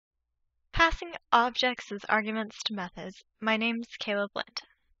Passing objects as arguments to methods. My name's Blanton.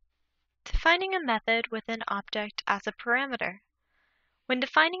 Defining a method with an object as a parameter. When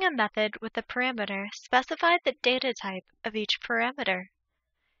defining a method with a parameter, specify the data type of each parameter.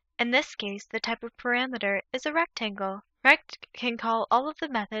 In this case, the type of parameter is a rectangle. Rect can call all of the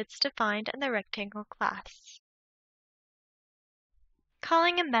methods defined in the rectangle class.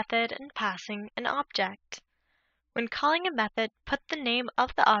 Calling a method and passing an object. When calling a method, put the name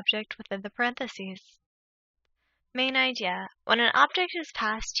of the object within the parentheses. Main idea. When an object is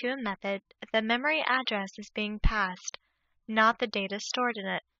passed to a method, the memory address is being passed, not the data stored in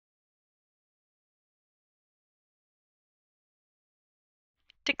it.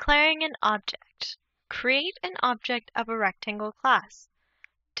 Declaring an object. Create an object of a rectangle class.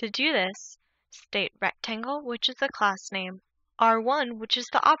 To do this, state rectangle, which is the class name, R1, which is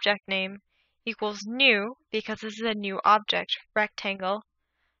the object name, equals new, because this is a new object, rectangle,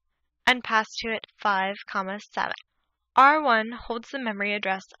 and pass to it 5, 7. R1 holds the memory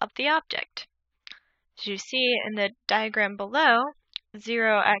address of the object. As you see in the diagram below,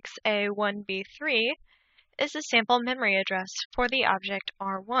 0xa1b3 is the sample memory address for the object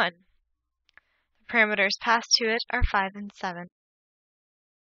R1. The parameters passed to it are 5 and 7.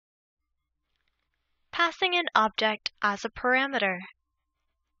 Passing an object as a parameter.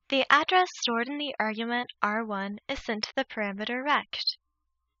 The address stored in the argument R1 is sent to the parameter rect.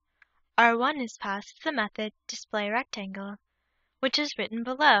 R1 is passed to the method displayRectangle, which is written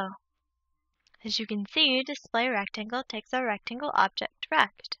below. As you can see, displayRectangle takes a rectangle object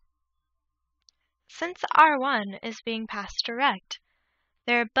rect. Since R1 is being passed to rect,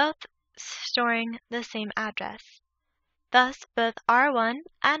 they are both storing the same address. Thus, both R1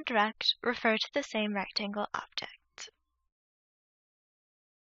 and rect refer to the same rectangle object.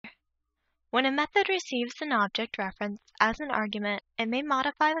 When a method receives an object reference as an argument, it may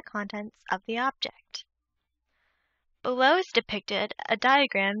modify the contents of the object. Below is depicted a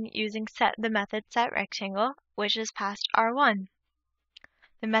diagram using the method setRectangle, which is passed R1.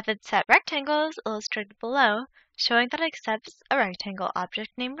 The method setRectangle is illustrated below, showing that it accepts a rectangle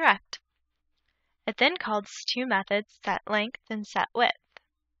object named rect. It then calls two methods setLength and setWidth.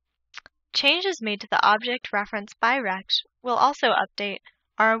 Changes made to the object referenced by rect will also update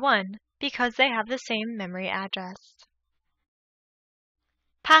R1, because they have the same memory address.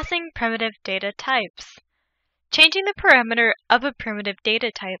 Passing primitive data types. Changing the parameter of a primitive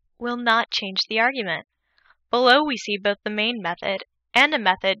data type will not change the argument. Below we see both the main method and a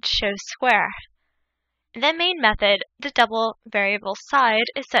method showSquare. In the main method, the double variable side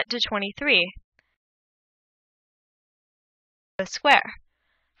is set to 23. Square.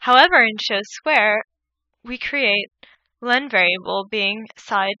 However, in showSquare, we create len variable being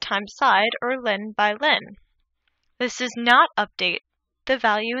side times side, or len by len. This does not update the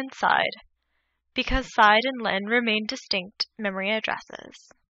value in side, because side and len remain distinct memory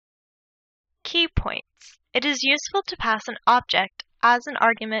addresses. Key points. It is useful to pass an object as an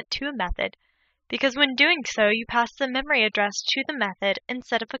argument to a method, because when doing so, you pass the memory address to the method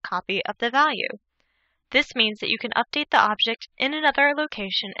instead of a copy of the value. This means that you can update the object in another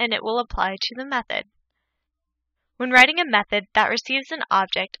location and it will apply to the method. When writing a method that receives an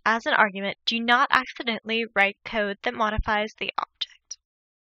object as an argument, do not accidentally write code that modifies the